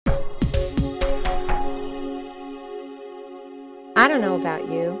don't know about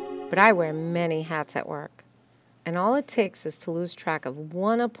you, but I wear many hats at work. And all it takes is to lose track of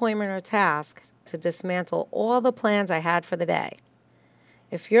one appointment or task to dismantle all the plans I had for the day.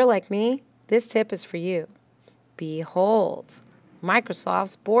 If you're like me, this tip is for you. Behold,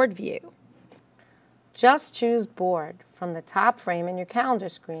 Microsoft's Board View. Just choose Board from the top frame in your calendar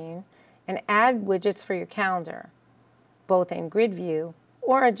screen and add widgets for your calendar, both in Grid View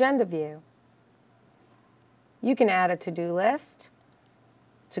or Agenda View. You can add a to-do list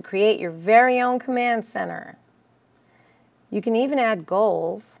to create your very own command center. You can even add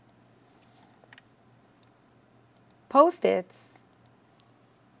goals, Post-its,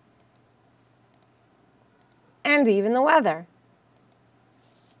 and even the weather.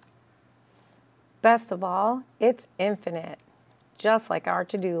 Best of all, it's infinite, just like our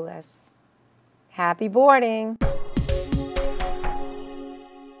to-do lists. Happy boarding!